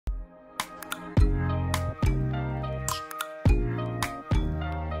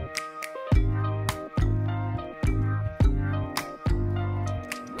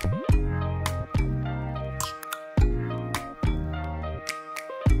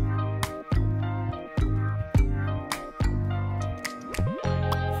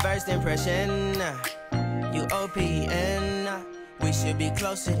First impression, you OPN. We should be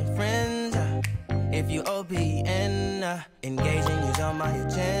closer than friends. If you OPN, engaging you's on my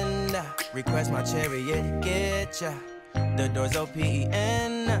agenda. Request my chariot to get ya. The door's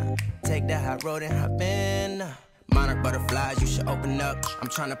OPN. Take that hot road and hop in. Monarch butterflies, you should open up. I'm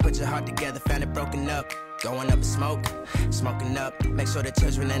trying to put your heart together, found it broken up. Going up in smoke, smoking up. Make sure the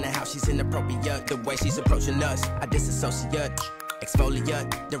children in the house, she's inappropriate. The way she's approaching us, I disassociate.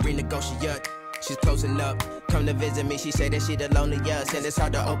 Exfoliate, the renegotiate. She's closing up, come to visit me. She say that she the loneliest, and it's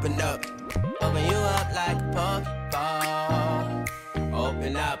hard to open up. Open you up like a Pokeball.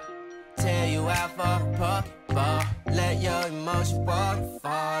 Open up, tear you out for a Pokeball. Let your emotions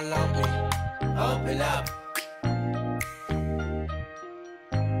waterfall on me. Open up.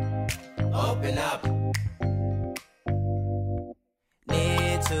 Open up.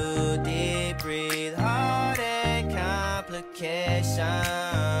 Need to deep breathe, heart and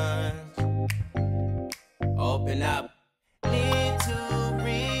complications. Open up. Need to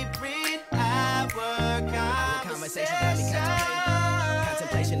reread our conversation. Got me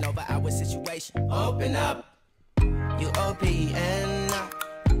contemplation over our situation. Open up. You OPN.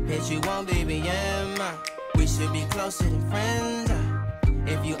 Hit you on BBM. We should be closer than friends.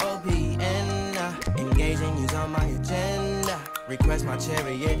 If you OPN, engaging you's on my agenda. Request my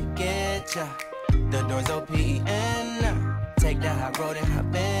chariot to get ya. The door's OPN. Take that hot road and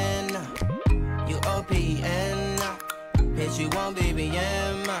hop in. You OPN, hit you on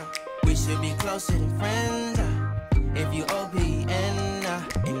BBM. We should be closer than friends. If you OPN,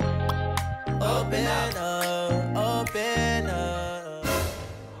 open up, open up.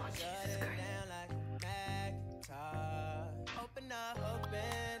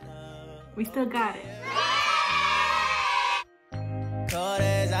 We still got it. Cold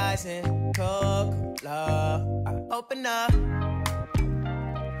as ice and Coca-Cola. Open up.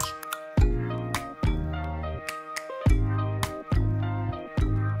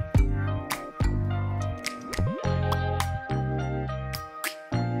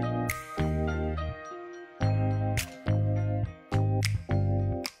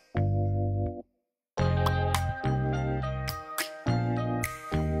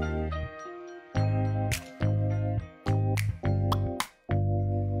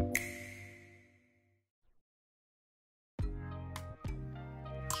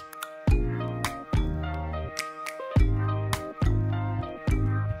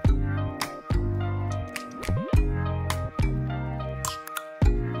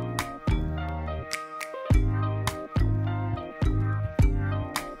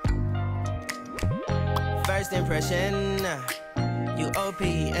 First impression, you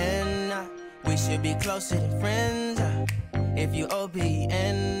OPN. We should be closer than friends. If you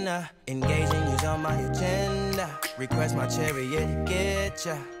OPN, engaging you's on my agenda. Request my chariot to get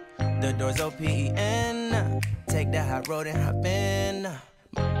ya. The door's OPN. Take that hot road and hop in.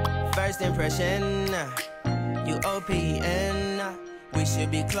 First impression, you OPN. We should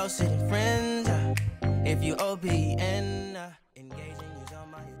be closer than friends. If you OPN, engaging you's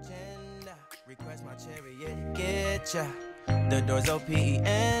on my agenda. Request my chariot to get ya. The door's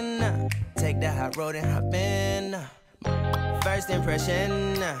OPN. Take that hot road and hop in. First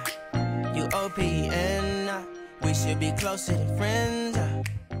impression, you OPN. We should be closer than friends.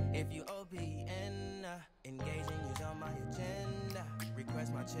 If you OPN, engaging you's on my agenda.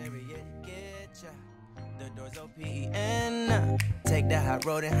 Request my chariot to get ya. The door's OPN. Take that hot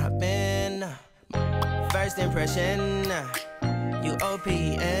road and hop in. First impression, you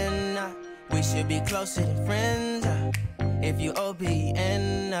OPN. We should be closer than friends. If you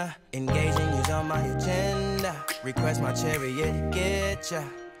OPN, engaging you's on my agenda. Request my chariot to get ya.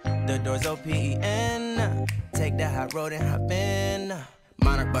 The door's OPN. Take that hot road and hop in.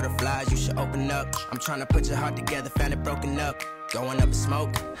 Monarch butterflies, you should open up. I'm trying to put your heart together, found it broken up. Going up in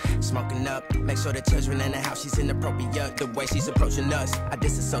smoke, smoking up. Make sure the children in the house, she's inappropriate. The way she's approaching us, I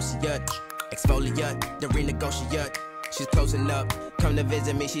disassociate. Exfoliate, the renegotiate. She's closing up, come to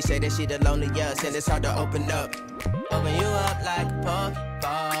visit me. She say that she the loneliest, and it's hard to open up. Open you up like a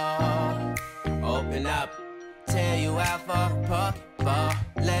Pokeball. Open up, tear you out for a Pokeball.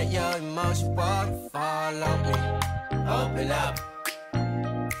 Let your emotions waterfall on me. Open up.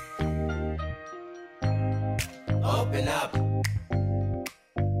 Open up.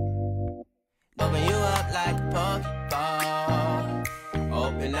 Open you up like a Pokeball.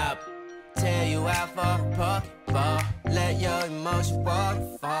 Open up, tear you out for a Pokeball. Let your emotions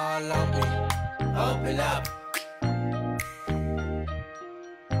waterfall on me. Open up.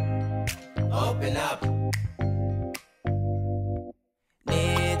 Open up.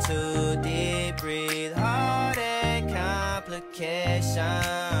 Need to deep breathe, heart and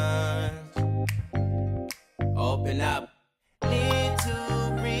complications.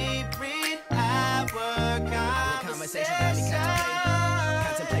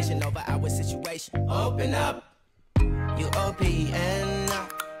 Contemplation over our situation. Open up. You OPN.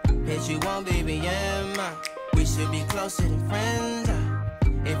 Hit you on BBM. We should be closer than friends.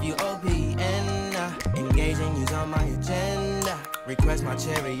 If you OPN. Engaging you's on my agenda. Request my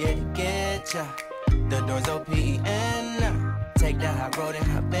chariot to get ya. The door's OPN. Take the high road and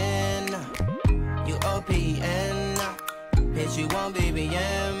hop in. You OPN. Hit you on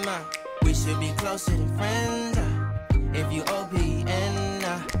BBM. We should be closer than friends. If you OPN.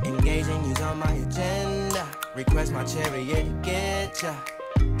 Engaging you's on my agenda. Request my chariot to get ya.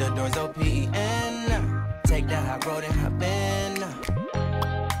 The door's OPN. Take the high road and hop in.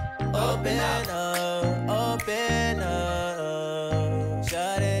 Open up, open up.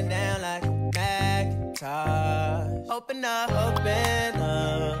 Shut it down like a Macintosh. Open up, open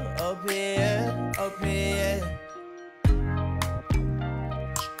up. Open, open.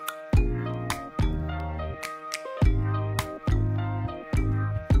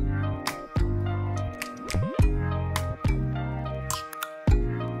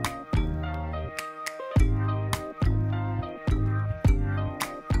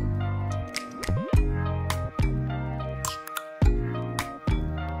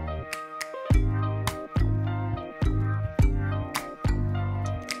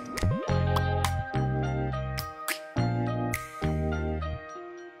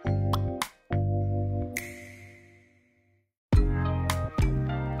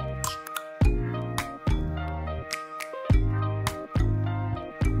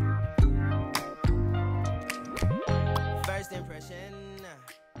 Impression,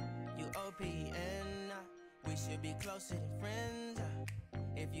 you OPN. We should be closer than friends.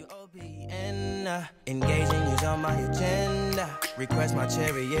 If you OPN, engaging you's on my agenda. Request my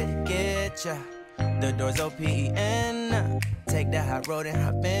chariot to get ya. The door's OPN. Take the high road and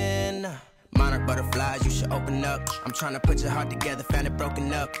hop in. Monarch butterflies, you should open up. I'm trying to put your heart together, found it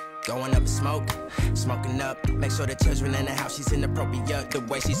broken up. Going up in smoke, smoking up. Make sure the children in the house, she's inappropriate. The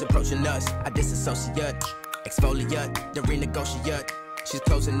way she's approaching us, I disassociate. Exfoliate, the renegotiate. She's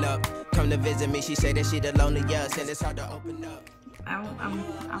closing up. Come to visit me, she say that she the loneliest, and it's hard to open up.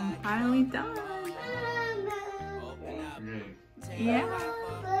 I'm finally done. Yeah.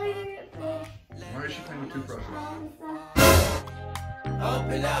 Why is she playing with toothbrushes?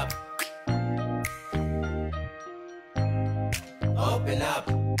 Open up. Open up.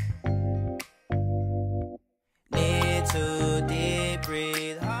 Need to deep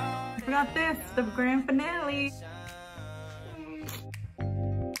breathe hard. I forgot this, the grand finale.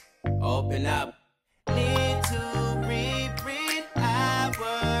 Open up. Need to reread our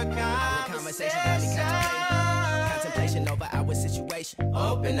conversation. Contemplation over our situation.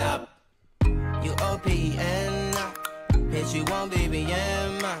 Open up. You OPN. Hit you on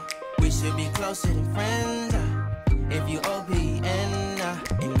BBM. We should be closer than friends. If you OPN.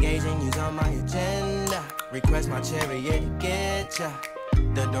 Engaging you's on my agenda. Request my chariot to get ya.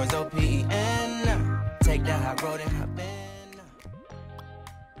 The door's OPN. Take the high road and hop in.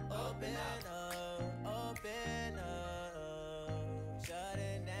 Open up, open up. Shut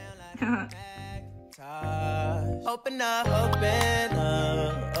it down like a Macintosh. Open up, open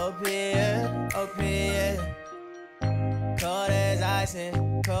up. Open, open. Cold as ice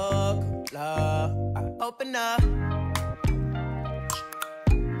and Coca-Cola. Open up.